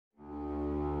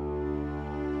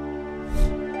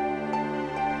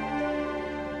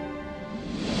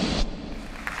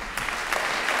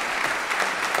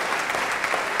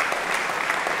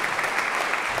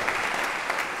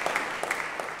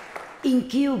In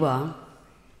Cuba,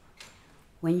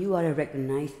 when you are a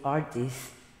recognized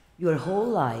artist, your whole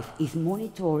life is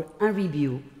monitored and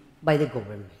reviewed by the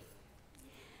government.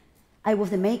 I was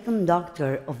the main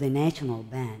conductor of the national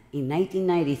band in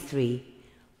 1993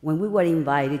 when we were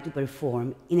invited to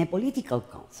perform in a political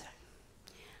concert.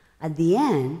 At the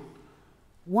end,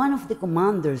 one of the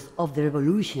commanders of the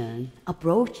revolution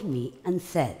approached me and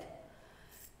said,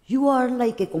 "You are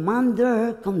like a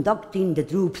commander conducting the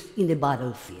troops in the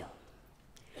battlefield."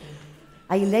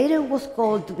 I later was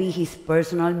called to be his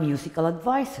personal musical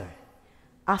advisor.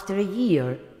 After a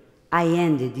year, I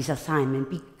ended this assignment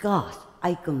because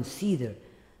I considered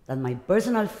that my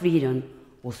personal freedom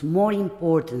was more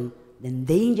important than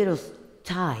dangerous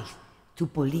ties to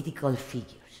political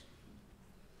figures.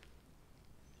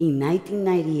 In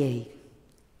 1998,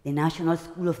 the National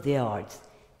School of the Arts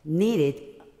needed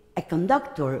a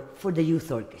conductor for the youth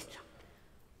orchestra.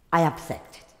 I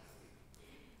accepted.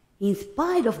 In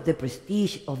spite of the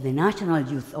prestige of the National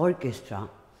Youth Orchestra,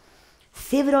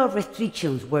 several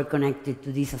restrictions were connected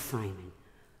to this assignment.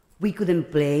 We couldn't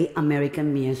play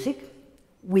American music,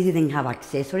 we didn't have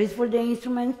accessories for the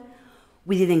instruments,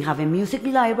 we didn't have a music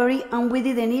library, and we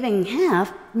didn't even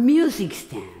have music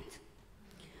stands.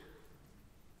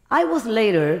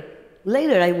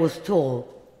 Later I was told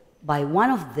by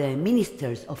one of the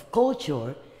ministers of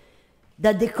culture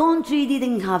that the country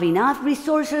didn't have enough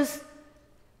resources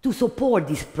to support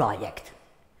this project.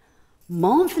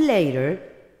 Months later,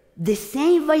 the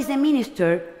same vice minister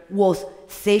was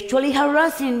sexually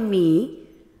harassing me,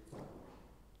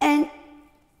 and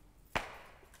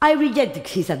I rejected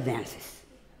his advances,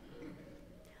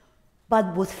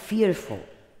 but was fearful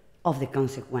of the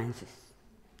consequences.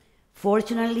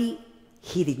 Fortunately,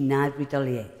 he did not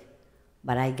retaliate,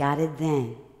 but I got it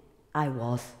then. I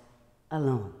was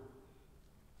alone.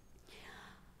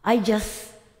 I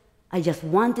just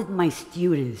wanted my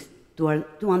students to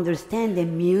understand the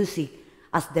music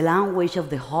as the language of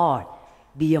the heart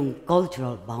beyond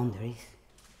cultural boundaries.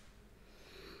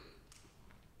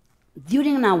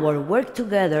 During our work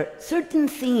together, certain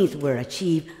things were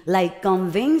achieved, like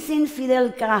convincing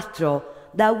Fidel Castro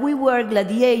that we were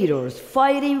gladiators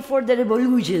fighting for the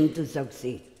revolution to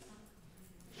succeed.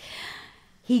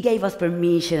 He gave us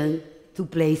permission to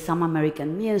play some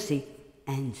American music,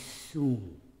 and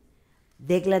soon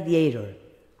the Gladiator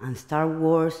and Star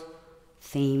Wars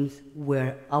themes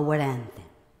were our anthem.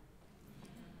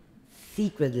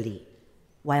 Secretly,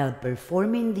 while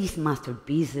performing these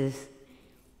masterpieces,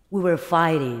 we were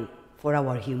fighting for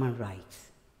our human rights.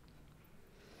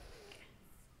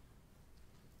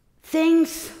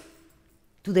 Thanks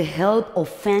to the help of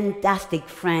fantastic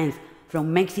friends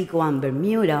from Mexico and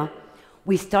Bermuda,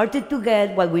 we started to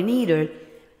get what we needed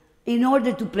in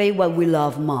order to play what we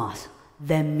love most,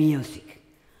 the music.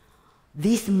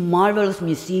 These marvelous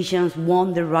musicians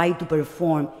won the right to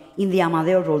perform in the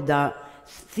Amadeo Roldán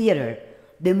Theater,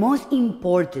 the most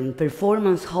important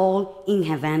performance hall in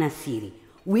Havana City.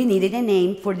 We needed a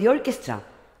name for the orchestra,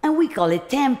 and we call it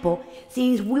Tempo,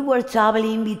 since we were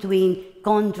traveling between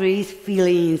countries,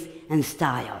 feelings, and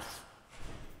styles.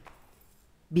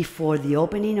 Before the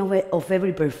opening of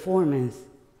every performance,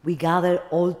 we gathered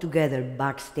all together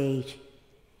backstage,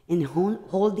 and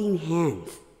holding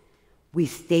hands, we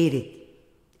stated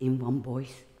in one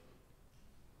voice,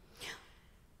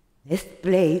 "Let's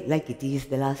play like it is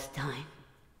the last time."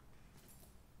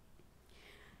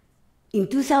 In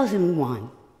 2001,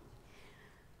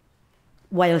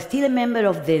 while still a member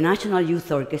of the National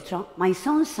Youth Orchestra, my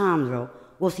son Sandro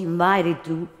was invited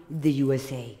to the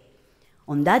USA.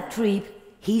 On that trip,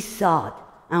 he sought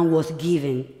and was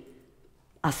given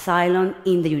asylum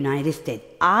in the United States.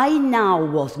 I now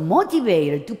was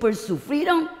motivated to pursue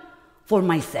freedom for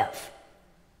myself.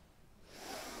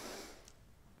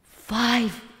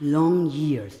 5 long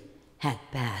years had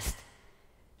passed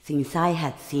since I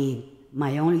had seen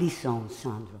my only son,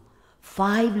 Sandro.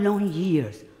 5 long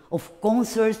years of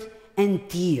concerts and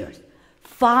tears.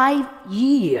 5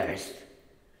 years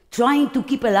trying to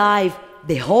keep alive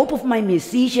the hope of my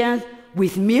musicians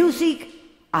with music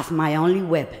as my only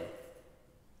weapon.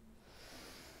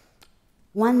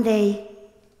 One day,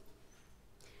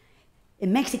 a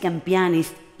Mexican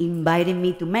pianist invited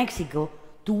me to Mexico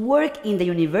to work in the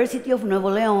University of Nuevo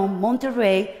León,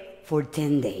 Monterrey, for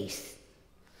 10 days.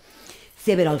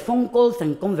 Several phone calls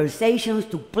and conversations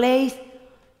took place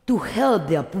to help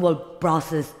the approval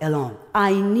process along.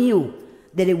 I knew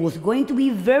that it was going to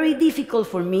be very difficult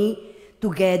for me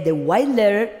to get the white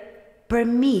letter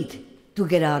permit to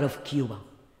get out of Cuba.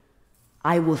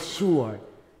 I was sure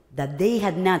that they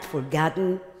had not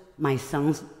forgotten my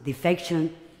son's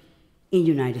defection in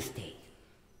the United States.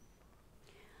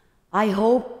 I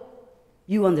hope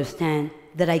you understand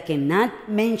that I cannot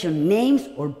mention names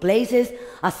or places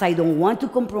as I don't want to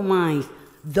compromise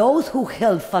those who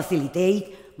helped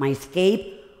facilitate my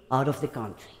escape out of the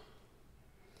country.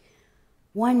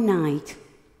 One night,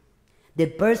 the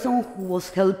person who was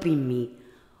helping me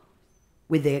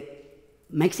with the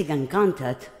Mexican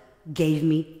contact gave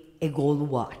me a gold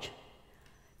watch.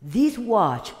 This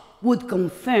watch would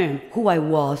confirm who I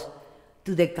was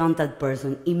to the contact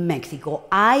person in Mexico.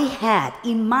 I had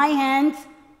in my hands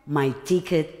my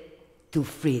ticket to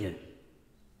freedom.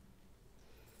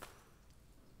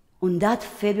 On that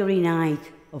February night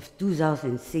of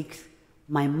 2006,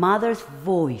 my mother's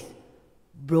voice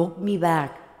brought me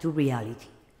back to reality.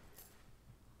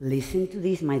 Listen to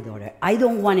this, my daughter. I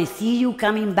don't want to see you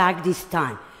coming back this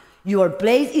time. Your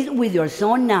place is with your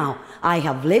son now. I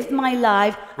have lived my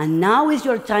life, and now is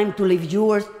your time to live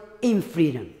yours in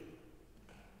freedom.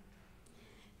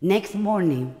 Next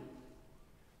morning,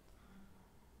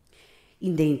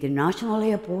 in the international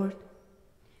airport,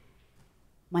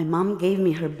 my mom gave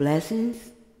me her blessings,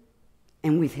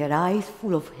 and with her eyes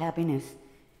full of happiness,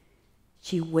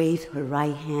 she waved her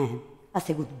right hand as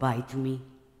a goodbye to me.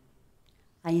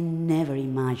 I never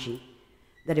imagined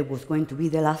that it was going to be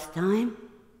the last time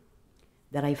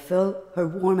that I felt her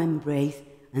warm embrace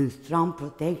and strong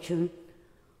protection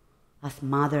as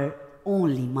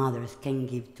only mothers can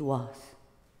give to us.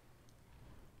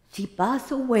 She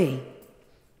passed away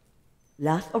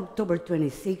last October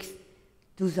 26,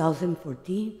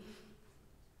 2014,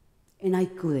 and I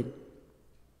couldn't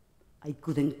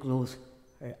close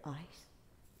her eyes.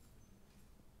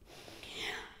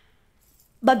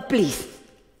 But please,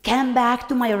 come back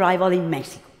to my arrival in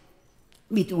Mexico.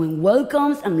 Between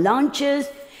welcomes and lunches,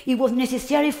 it was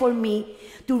necessary for me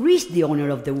to reach the owner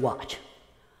of the watch.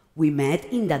 We met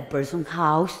in that person's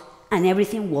house, and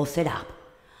everything was set up.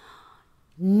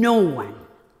 No one,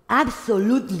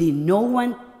 absolutely no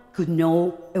one, could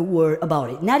know a word about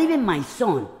it. Not even my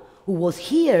son, who was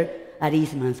here at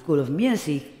Eastman School of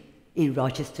Music in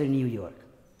Rochester, New York.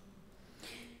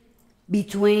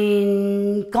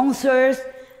 Between concerts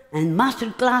and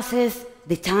master classes,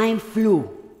 the time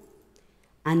flew.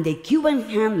 And the Cuban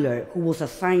handler who was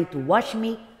assigned to watch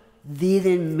me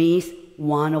didn't miss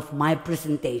one of my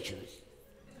presentations.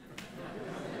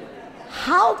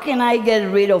 How can I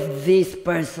get rid of this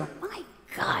person? My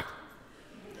God.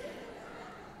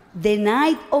 The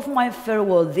night of my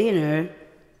farewell dinner,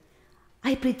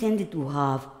 I pretended to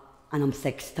have an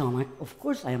upset stomach. Of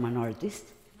course, I am an artist.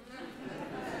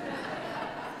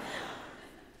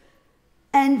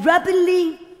 And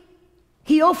rapidly,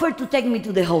 he offered to take me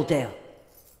to the hotel.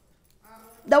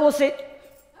 That was it.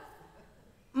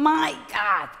 My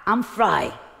God, I'm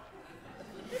fried.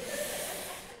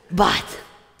 But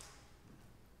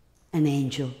an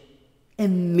angel, a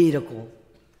miracle,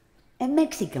 a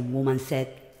Mexican woman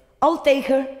said, I'll take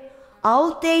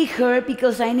her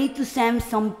because I need to send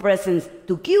some presents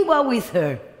to Cuba with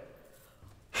her.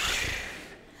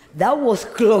 That was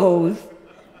close.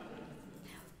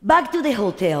 Back to the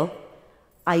hotel,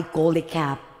 I called a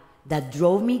cab that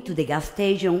drove me to the gas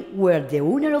station where the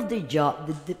owner of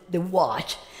the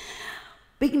watch,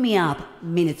 picked me up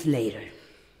minutes later.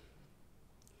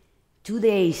 2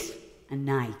 days and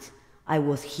nights I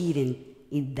was hidden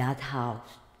in that house.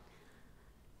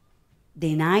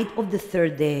 The night of the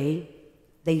third day,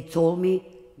 they told me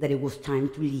that it was time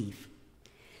to leave.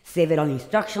 Several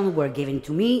instructions were given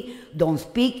to me. Don't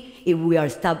speak if we are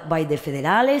stopped by the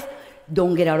federales.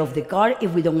 Don't get out of the car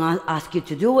if we don't ask you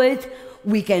to do it.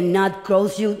 We cannot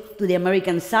cross you to the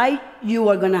American side. You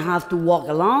are going to have to walk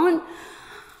alone.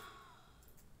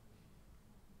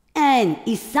 And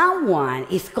if someone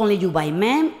is calling you by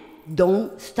name,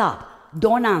 don't stop.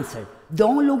 Don't answer.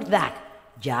 Don't look back.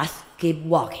 Just keep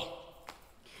walking.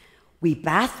 We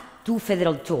passed 2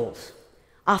 federal tolls.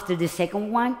 After the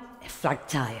second one, a flat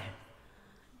tire.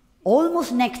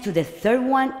 Almost next to the third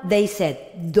one, they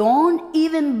said, don't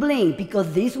even blink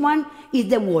because this one is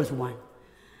the worst one.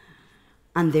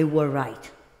 And they were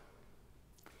right.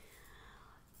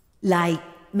 Like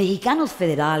Mexicanos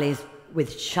federales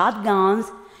with shotguns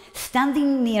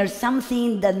standing near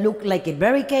something that looked like a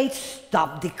barricade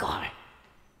stopped the car.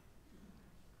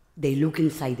 They looked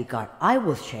inside the car. I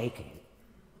was shaking.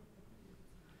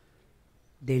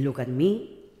 They looked at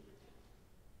me.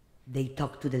 They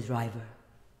talked to the driver.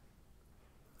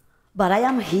 But I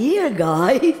am here,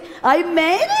 guys. I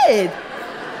made it.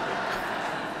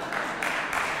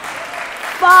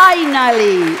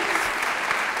 Finally.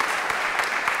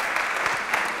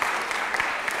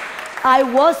 I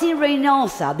was in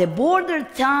Reynosa, the border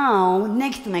town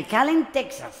next to McAllen,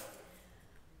 Texas,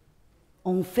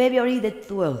 on February the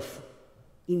 12th.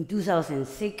 In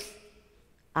 2006,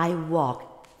 I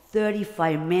walked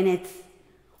 35 minutes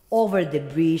over the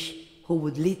bridge who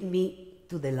would lead me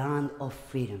to the land of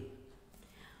freedom.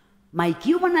 My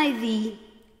Cuban ID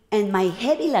and my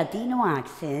heavy Latino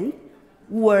accent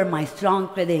were my strong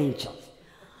credentials.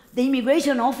 The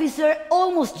immigration officer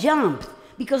almost jumped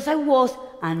because I was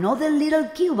another little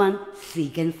Cuban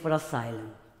seeking for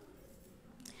asylum.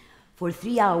 For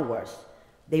 3 hours,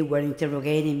 they were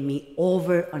interrogating me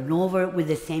over and over with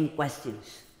the same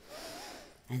questions.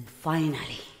 And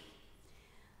finally,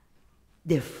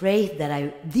 the phrase that I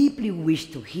deeply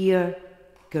wished to hear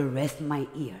caressed my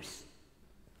ears.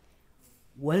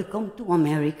 Welcome to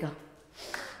America.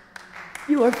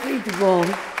 You are free to go.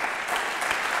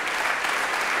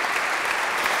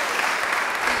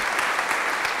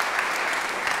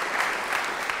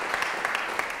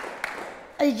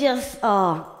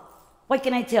 What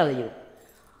can I tell you?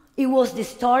 It was the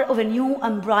start of a new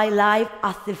and bright life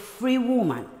as a free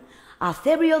woman. As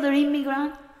every other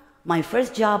immigrant, my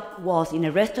first job was in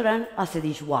a restaurant as a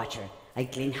dishwasher. I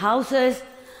cleaned houses,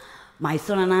 my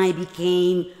son and I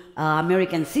became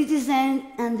American citizens,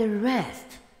 and the rest,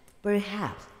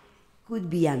 perhaps, could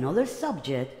be another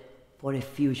subject for a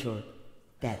future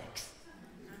TEDx.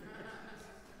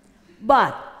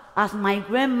 But, as my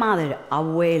grandmother,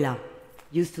 Abuela,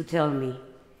 used to tell me,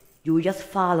 you just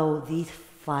follow these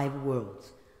 5 words.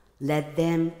 Let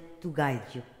them to guide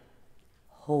you.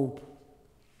 Hope,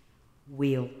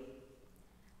 will,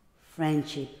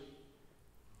 friendship,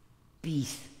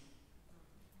 peace,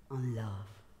 and love.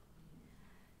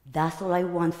 That's all I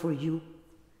want for you.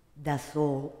 That's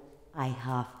all I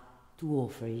have to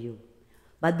offer you.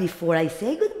 But before I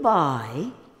say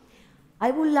goodbye,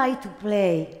 I would like to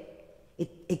play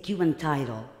a Cuban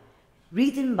title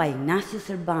written by Ignacio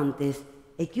Cervantes,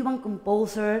 a Cuban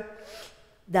composer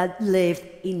that lived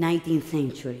in 19th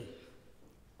century.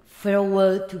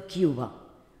 Farewell to Cuba.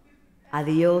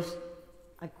 Adios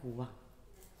a Cuba.